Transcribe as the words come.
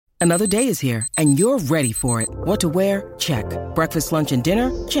Another day is here, and you're ready for it. What to wear? Check. Breakfast, lunch, and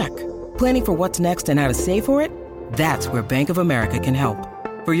dinner? Check. Planning for what's next and how to save for it? That's where Bank of America can help.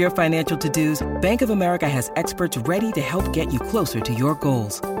 For your financial to-dos, Bank of America has experts ready to help get you closer to your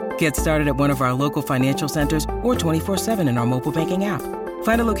goals. Get started at one of our local financial centers or 24/7 in our mobile banking app.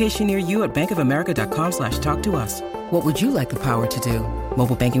 Find a location near you at bankofamerica.com/talktous. What would you like the power to do?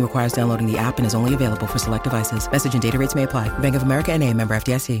 Mobile banking requires downloading the app and is only available for select devices. Message and data rates may apply. Bank of America N.A., member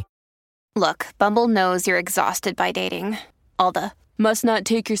FDIC. Look, Bumble knows you're exhausted by dating. All the must not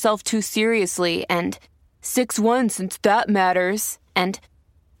take yourself too seriously and 6'1" since that matters. And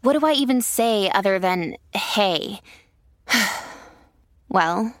what do I even say other than hey?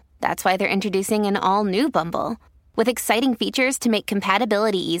 Well, that's why they're introducing an all-new Bumble with exciting features to make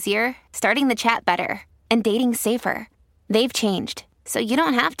compatibility easier, starting the chat better, and dating safer. They've changed, so you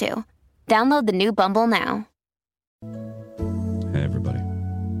don't have to. Download the new Bumble now. Hey, everybody.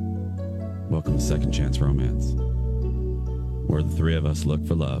 Welcome to Second Chance Romance, where the three of us look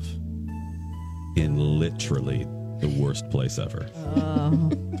for love in literally the worst place ever.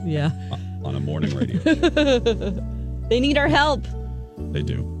 Yeah. On a morning radio. They need our help. They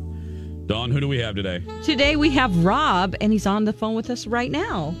do. Dawn, who do we have today? Today we have Rob, and he's on the phone with us right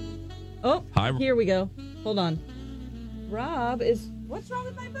now. Oh, Hi. Here we go. Hold on. Rob is... What's wrong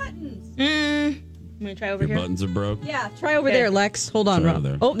with my buttons? I'm going to try over Your here. buttons are broke? Yeah, try over there, Lex. Hold on, Try Rob. over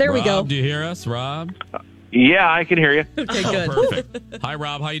there. Oh, there we go. Rob, do you hear us, Rob? Yeah, I can hear you. Okay, Oh, good. perfect. Hi,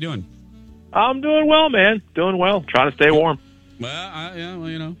 Rob. How you doing? I'm doing well, man. Doing well. Trying to stay warm. Well,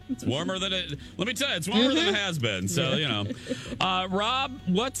 you know, it's warmer than it. Let me tell you, it's warmer than it has been. So, you know, Rob,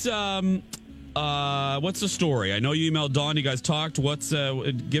 what's the story? I know you emailed Dawn. You guys talked.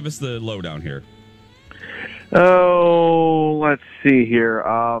 Give us the lowdown here. Oh, let's see here.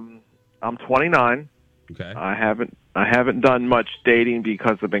 I'm 29. Okay. I haven't done much dating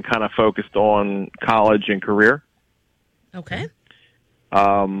because I've been kind of focused on college and career. Okay.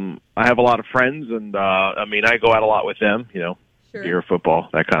 I have a lot of friends, and I go out a lot with them. You know, Sure. beer, football,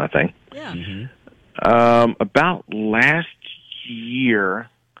 that kind of thing. Yeah. Mm-hmm. About last year,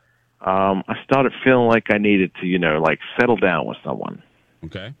 I started feeling like I needed to, settle down with someone.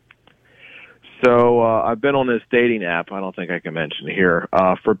 Okay. So I've been on this dating app. I don't think I can mention it here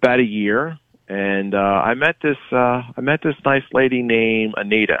for about a year, and I met this nice lady named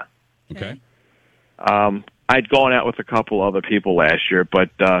Anita. Okay. I'd gone out with a couple other people last year, but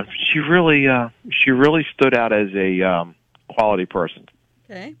she really stood out as a quality person.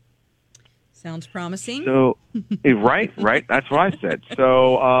 Okay. Sounds promising. So, right, that's what I said.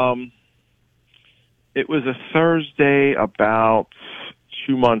 So, it was a Thursday about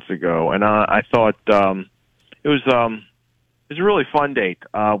 2 months ago, and I thought it was a really fun date.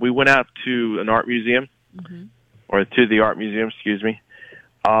 We went out to an art museum, or to the art museum, excuse me.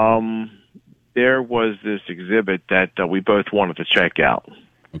 There was this exhibit that we both wanted to check out.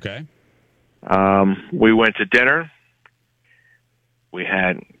 Okay. We went to dinner. We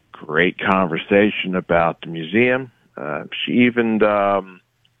had great conversation about the museum. She even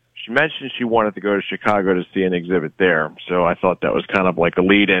she mentioned she wanted to go to Chicago to see an exhibit there. So I thought that was kind of like a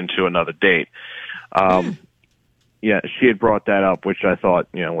lead into another date. Yeah, she had brought that up, which I thought,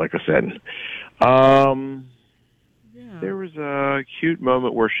 like I said. There was a cute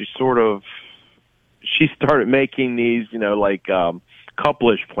moment where she started making these,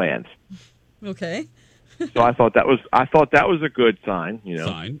 couple-ish plans. Okay. So I thought that was a good sign,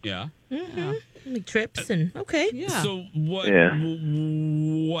 Sign, yeah. Mm-hmm. Like trips and okay. Yeah. So what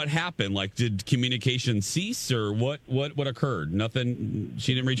happened? Like, did communication cease, or what occurred? Nothing.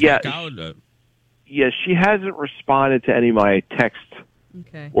 She didn't reach back out. Yeah, she hasn't responded to any of my texts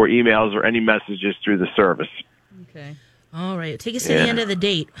or emails or any messages through the service. Okay. All right. Take us to the end of the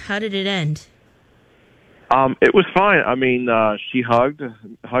date. How did it end? It was fine. I mean, she hugged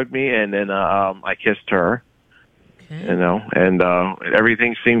me, and then I kissed her. Okay. And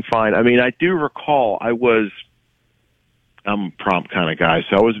everything seemed fine. I mean, I do recall I'm a prompt kind of guy,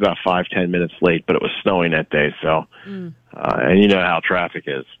 so I was about 5-10 minutes late, but it was snowing that day, so and you know how traffic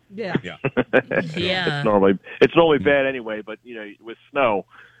is. Yeah. Yeah. Yeah. It's normally bad anyway, but with snow,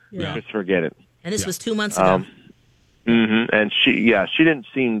 just forget it. And this was 2 months ago. And she didn't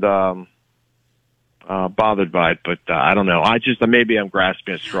seem bothered by it, but I don't know. Maybe I'm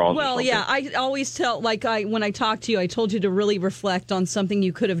grasping at straws. Well, yeah, I always tell, when I talk to you, I told you to really reflect on something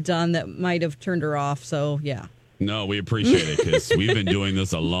you could have done that might have turned her off. So, yeah. No, we appreciate it because we've been doing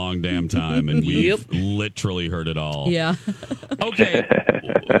this a long damn time, and we've literally heard it all. Yeah. Okay.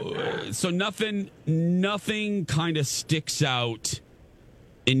 So nothing kind of sticks out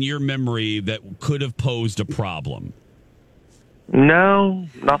in your memory that could have posed a problem. No,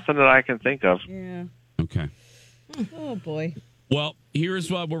 nothing that I can think of. Yeah. Okay. Oh, boy. Well, here's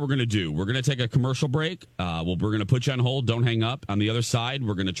what we're going to do. We're going to take a commercial break. We're going to put you on hold. Don't hang up. On the other side,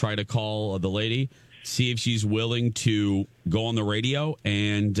 we're going to try to call the lady, see if she's willing to go on the radio.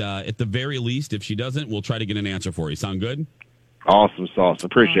 And at the very least, if she doesn't, we'll try to get an answer for you. Sound good? Awesome sauce.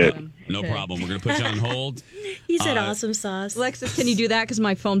 Appreciate it. No problem. We're going to put you on hold. He said awesome sauce. Alexis, can you do that? Because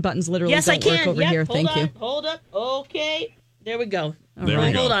my phone buttons literally Yes, I don't work can. over Yep, here. hold Thank on, you. Hold up. Okay. There we go. There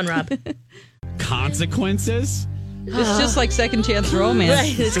we go. Hold on, Rob. Consequences? It's just like Second Chance Romance.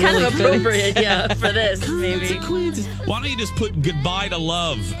 Right, it's kind of appropriate, for this, maybe. Consequences. Why don't you just put Goodbye to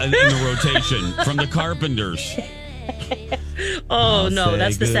Love in the rotation from the Carpenters? Oh, no,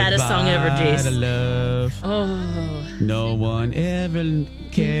 that's the saddest song ever, Jace. Love. Oh. No one ever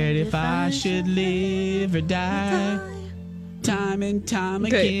cared if I should live or die. Time and time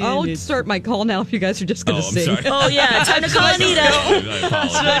Okay, again. I'll start my call now if you guys are just going to I'm sing. sorry. Oh, yeah, time to call Anita. I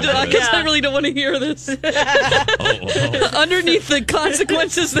apologize. Because I really don't want to hear this. Underneath the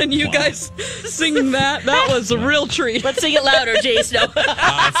consequences, then you guys sing that. That was a real treat. Let's sing it louder, Jace. No.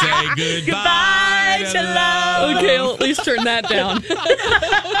 I say goodbye Goodbye to love. Okay, I'll at least turn that down.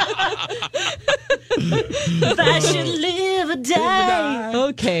 If I should live or die.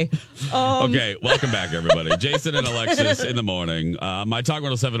 Okay. Okay, welcome back, everybody. Jason and Alexis in the morning. My Talk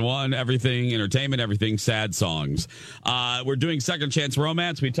 107.1, everything entertainment, everything sad songs. We're doing Second Chance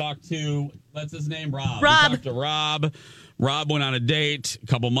Romance. We talked to, what's his name? Rob. Rob. We talked to Rob. Rob went on a date a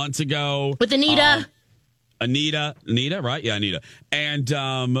couple months ago. With Anita. Anita, right? Yeah, Anita. And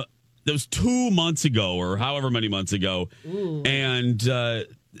that was 2 months ago or however many months ago. Ooh. And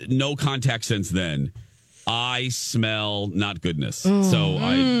no contact since then. I smell not goodness. So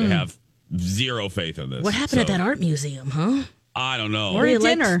I have zero faith in this. What happened at that art museum, huh? I don't know. Or They at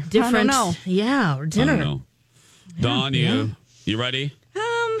liked dinner. Different, I don't know. Yeah, or I dinner. don't know. Dawn, you ready?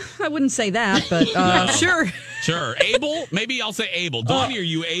 I wouldn't say that, but sure. Sure. Able? Maybe I'll say able. Dawn, are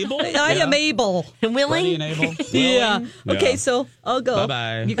you able? I am able. And Ready willing? and able? Yeah. Willing? Okay, Yeah. so I'll go.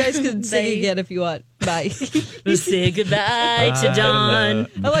 Bye-bye. You guys can sing Bye. again if you want. Bye. We say goodbye to Dawn.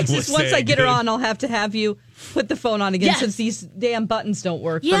 Alexis, We'll once say I get her good- on, I'll have to have you put the phone on again Yeah. since these damn buttons don't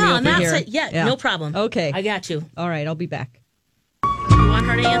work for me Yeah, over and that's here. it. Yeah, no problem. Okay. I got you. All right, I'll be back. You want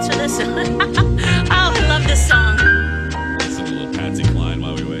her to answer this? Oh, I love this song. Listen to a little Patsy Cline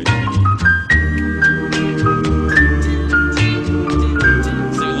while we wait.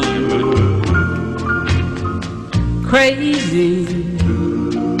 Sing along, everybody. Crazy.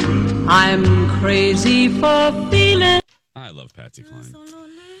 I'm crazy for feeling. I love Patsy Cline.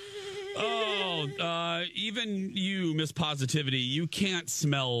 Oh, even you, Miss Positivity, you can't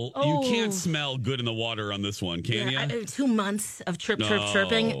smell. You can't smell good in the water on this one, can you? 2 months of chirping.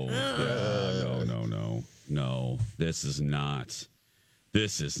 No. This is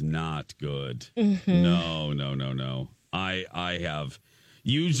not good. Mm-hmm. No. I have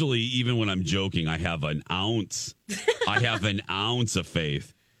usually, even when I'm joking, I have an ounce. I have an ounce of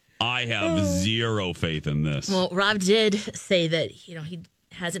faith. I have zero faith in this. Well, Rob did say that, he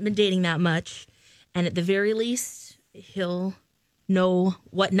hasn't been dating that much. And at the very least, he'll know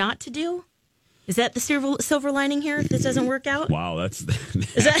what not to do. Is that the silver lining here if this doesn't work out? Wow, that's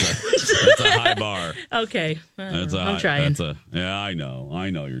a high bar. Okay. I'm trying. I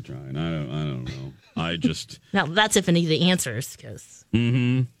know you're trying. I don't know. I just Now, that's if Anita answers, because...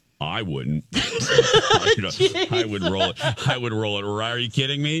 I wouldn't. I would roll it. I would roll it. Are you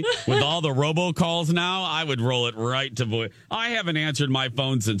kidding me? With all the robocalls now, I would roll it right to voice. I haven't answered my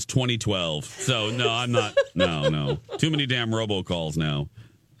phone since 2012. So no, I'm not. No. Too many damn robocalls now.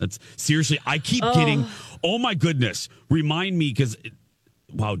 That's seriously. I keep getting. Oh my goodness! Remind me because.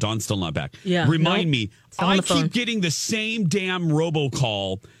 Wow, Dawn's still not back. Yeah. Remind me. Still on I the phone. keep getting the same damn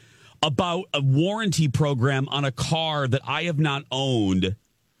robocall about a warranty program on a car that I have not owned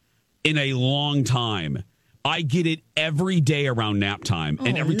in a long time. I get it every day around nap time.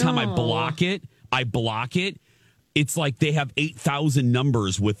 And every time I block it, it's like they have 8,000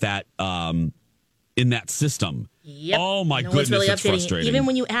 numbers with that in that system. Yep. Oh my No one's goodness, really it's updating it. frustrating. Even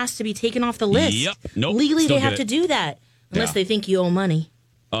when you ask to be taken off the list. Yep. Nope. Legally, Still they have get to it. do that. Unless Yeah. they think you owe money.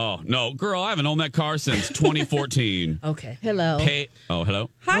 Oh, no, girl, I haven't owned that car since 2014. Okay. Hello. Hello.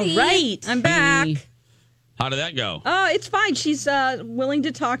 Hi. All right. I'm back. How did that go? It's fine. She's willing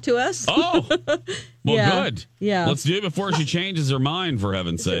to talk to us. Oh, well, Yeah. good. Yeah. Let's do it before she changes her mind, for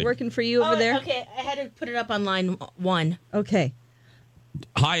heaven's Is it sake. working for you over there? Okay, I had to put it up on line 1. Okay.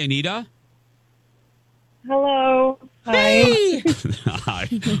 Hi, Anita. Hello. Hey! Hi.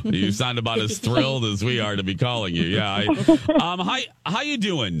 You sound about as thrilled as we are to be calling you. Yeah. Hi. How you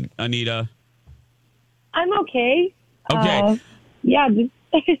doing, Anita? I'm okay. Okay. Yeah, just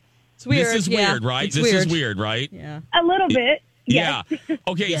It's weird. This is weird, right? It's This is weird, right? Yeah. a little bit. Yeah. Yes.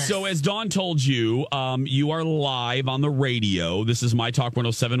 Okay, Yes. so as Dawn told you, you are live on the radio. This is My Talk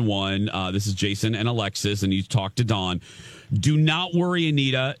 1071. This is Jason and Alexis, and you talk to Dawn. Do not worry,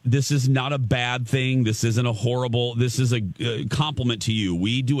 Anita. This is not a bad thing. This isn't a horrible. This is a compliment to you.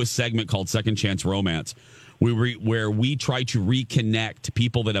 We do a segment called Second Chance Romance, where we try to reconnect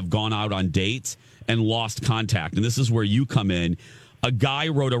people that have gone out on dates and lost contact. And this is where you come in. A guy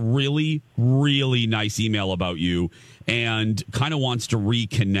wrote a really, really nice email about you and kind of wants to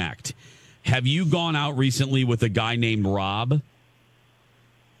reconnect. Have you gone out recently with a guy named Rob?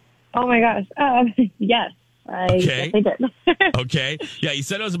 Oh my gosh. Yes. Okay. Yes, I did. Okay. Yeah, you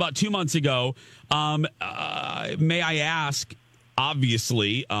said it was about 2 months ago. May I ask,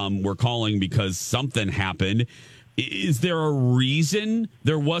 obviously, we're calling because something happened. Is there a reason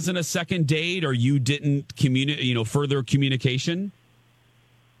there wasn't a second date or you didn't further communication?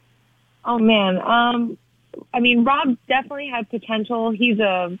 Oh man. I mean, Rob definitely had potential. He's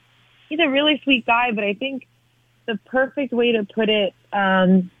a really sweet guy, but I think the perfect way to put it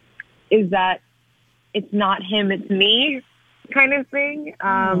is that it's not him, it's me kind of thing.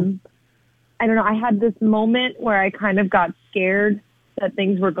 I don't know. I had this moment where I kind of got scared that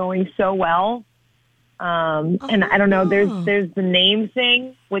things were going so well. And I don't know, there's the name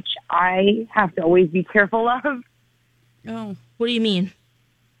thing, which I have to always be careful of. Oh, what do you mean?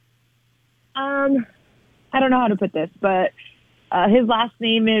 I don't know how to put this, but his last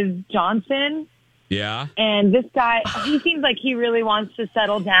name is Johnson. Yeah. And this guy, he seems like he really wants to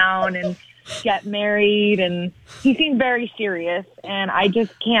settle down and get married, and he seems very serious, and I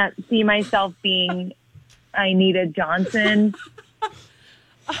just can't see myself being Anita Johnson.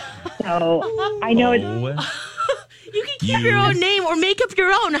 So I know it's... You can keep your own name or make up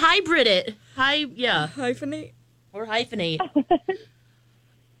your own. Hybrid it. Hyphenate. Or hyphenate.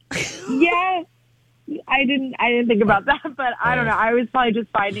 Yeah, I didn't think about that, but I don't know. I was probably just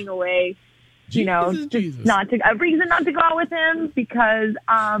finding a way, Jesus. a reason not to go out with him, because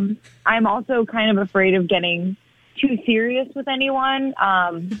I'm also kind of afraid of getting too serious with anyone.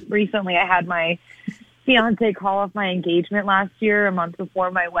 Recently, I had my fiance call off my engagement last year, a month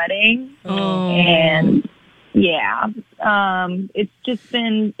before my wedding, and yeah, it's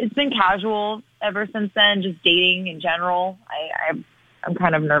been casual ever since then. Just dating in general. I'm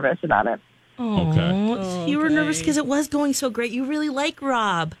kind of nervous about it. Oh, you were nervous because it was going so great. You really like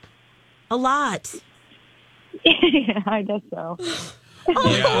Rob a lot. Yeah, I guess so.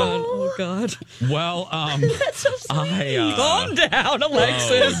 Oh God. Well, That's so sweet. Calm down,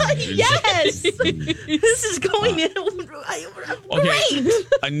 Alexis. Yes. This is going in. Great.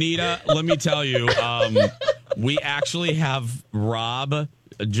 Anita, let me tell you, we actually have Rob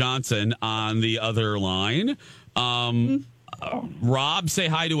Johnson on the other line. Rob, say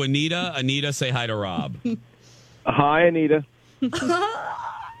hi to Anita. Anita, say hi to Rob. Hi, Anita.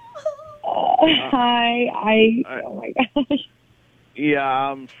 Hi. Oh my gosh. Yeah,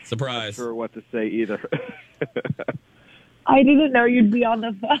 I'm Surprise. not sure what to say either. I didn't know you'd be on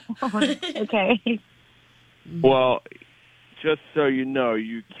the phone. Okay. Well, just so you know,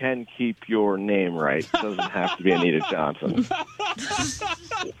 you can keep your name right. It doesn't have to be Anita Johnson.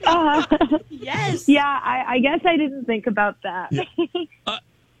 Yes. Yeah, I guess I didn't think about that.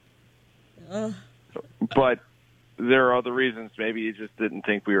 But there are other reasons. Maybe you just didn't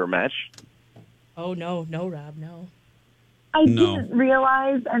think we were a match. Oh, no, Rob, no. I didn't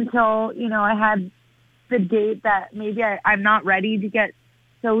realize until, I had the date that maybe I'm not ready to get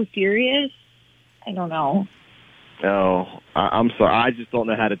so serious. I don't know. No, I'm sorry. I just don't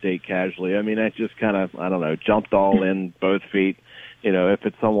know how to date casually. I mean, I just kind of, I don't know, jumped all in, both feet. If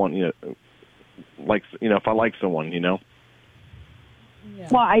it's someone, if I like someone, Yeah.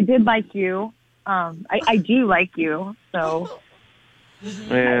 Well, I did like you. I do like you, so.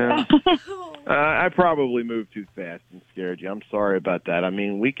 Yeah. I probably moved too fast and scared you. I'm sorry about that. I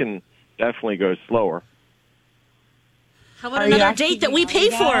mean, we can definitely go slower. How about another date that we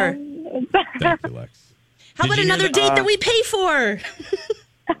pay for? Thank you, Lex. How about another date that we pay for?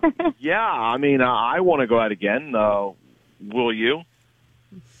 Yeah, I mean, I want to go out again. Will you?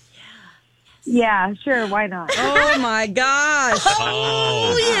 Yeah, sure. Why not? Oh my gosh.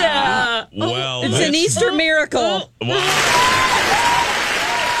 Oh, Yeah. well, It's an Easter miracle.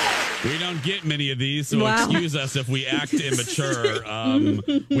 We don't get many of these, so Wow. excuse us if we act immature.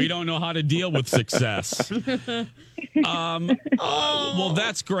 We don't know how to deal with success. Well,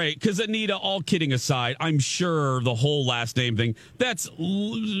 that's great. Because, Anita, all kidding aside, I'm sure the whole last name thing, that's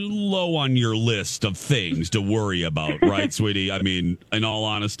low on your list of things to worry about, right, sweetie? I mean, in all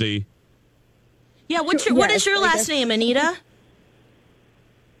honesty. Yeah, what is your last name, Anita?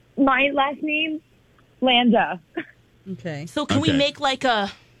 my last name, Landa. Okay. So can we Okay. make like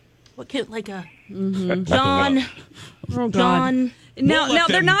a John? Oh, God. John. Now, We'll let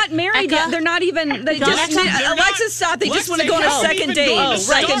they're them- not married Ecca? yet. They're not even. They just. Ecca? They're Alexis, stop. They just want to go on a haven't second even date. gone to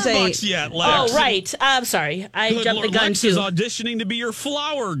Second date. Starbucks yet, Lex. Oh, right. I'm sorry. I Good jumped the Lord, gun Lex too. is auditioning to be your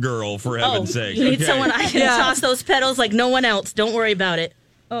flower girl, for heaven's sake. You need Okay. someone I can Yeah. toss those petals like no one else. Don't worry about it.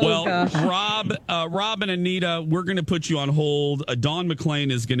 Oh, Well, gosh. Rob and Anita, we're going to put you on hold. Dawn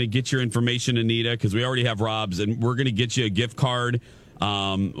McClain is going to get your information, Anita, because we already have Rob's, and we're going to get you a gift card,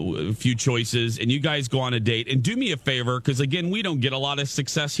 a few choices, and you guys go on a date. And do me a favor, because, again, we don't get a lot of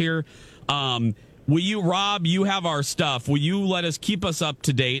success here. Will you, Rob, you have our stuff. Will you keep us up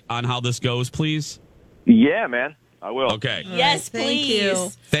to date on how this goes, please? Yeah, man. I will. Okay. Yes, thank please.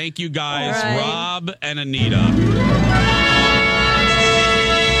 you. Thank you, guys. All right. Rob and Anita.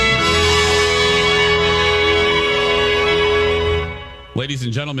 Ladies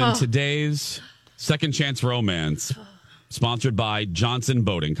and gentlemen, today's Second Chance Romance, sponsored by Johnson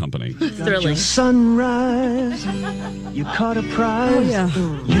Boating Company. Thrilling. Sunrise, you caught a prize. yeah.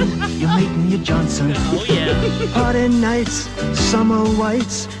 You're making your Johnson. Oh, yeah. Party nights, summer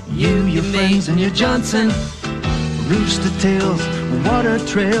whites. You, your friends, and your Johnson. Rooster tails, water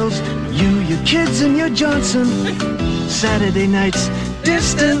trails. You, your kids, and your Johnson. Saturday nights,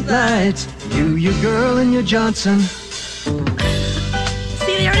 distant lights. You, your girl, and your Johnson.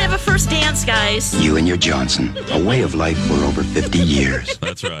 See, they already have a first dance, guys. You and your Johnson, a way of life for over 50 years.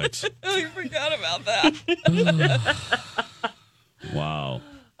 That's right. I forgot about that. Wow.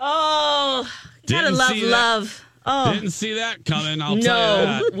 Oh, gotta Didn't love see that. love. Oh, Didn't see that coming, I'll tell you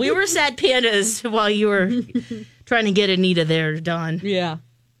no. that. We were sad pandas while you were trying to get Anita there, Dawn. Yeah.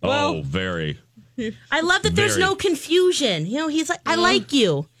 Oh, very. I love that there's Very. no confusion. You know, he's like, I like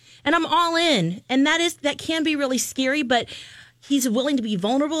you, and I'm all in, and that can be really scary. But he's willing to be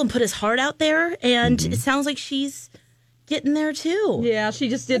vulnerable and put his heart out there, and it sounds like she's getting there too. Yeah, she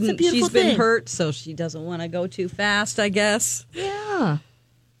just That's a didn't. beautiful She's been thing. hurt, so she doesn't want to go too fast, I guess. Yeah.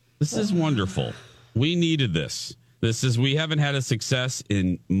 This is wonderful. We needed this. We haven't had a success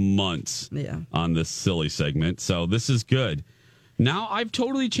in months on this silly segment, so this is good. Now I've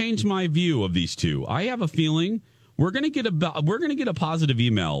totally changed my view of these two. I have a feeling we're gonna get a positive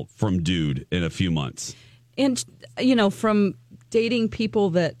email from Dude in a few months. And from dating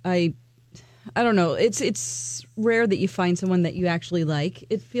people that I don't know. It's rare that you find someone that you actually like.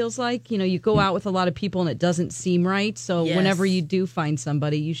 It feels like you go out with a lot of people and it doesn't seem right. So Yes. whenever you do find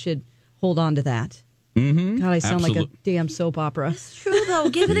somebody, you should hold on to that. Mm-hmm. God, I sound like a Absolute- damn soap opera. It's true though.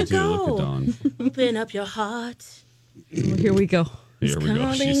 Give it Me a too. Look at go. Dawn. Open up your heart. Well, here we go. Here we go.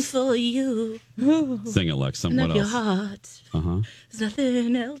 Calling She's for you. sing it, Lex. Open What up your else? heart. Uh-huh. There's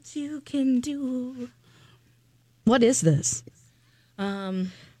nothing else you can do. What is this?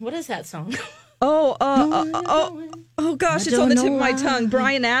 What is that song? Oh gosh, it's on the tip of my tongue.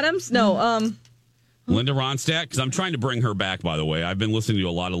 Brian Adams? No, Linda Ronstadt, because I'm trying to bring her back, by the way. I've been listening to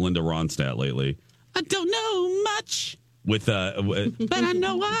a lot of Linda Ronstadt lately. I don't know much. But I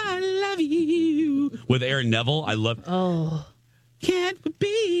know I love you. With Aaron Neville, I love. Oh. Can't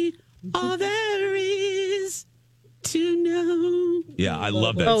be all there is to know. Yeah, I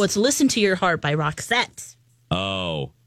love that. Oh, it's Listen to Your Heart by Roxette. Oh,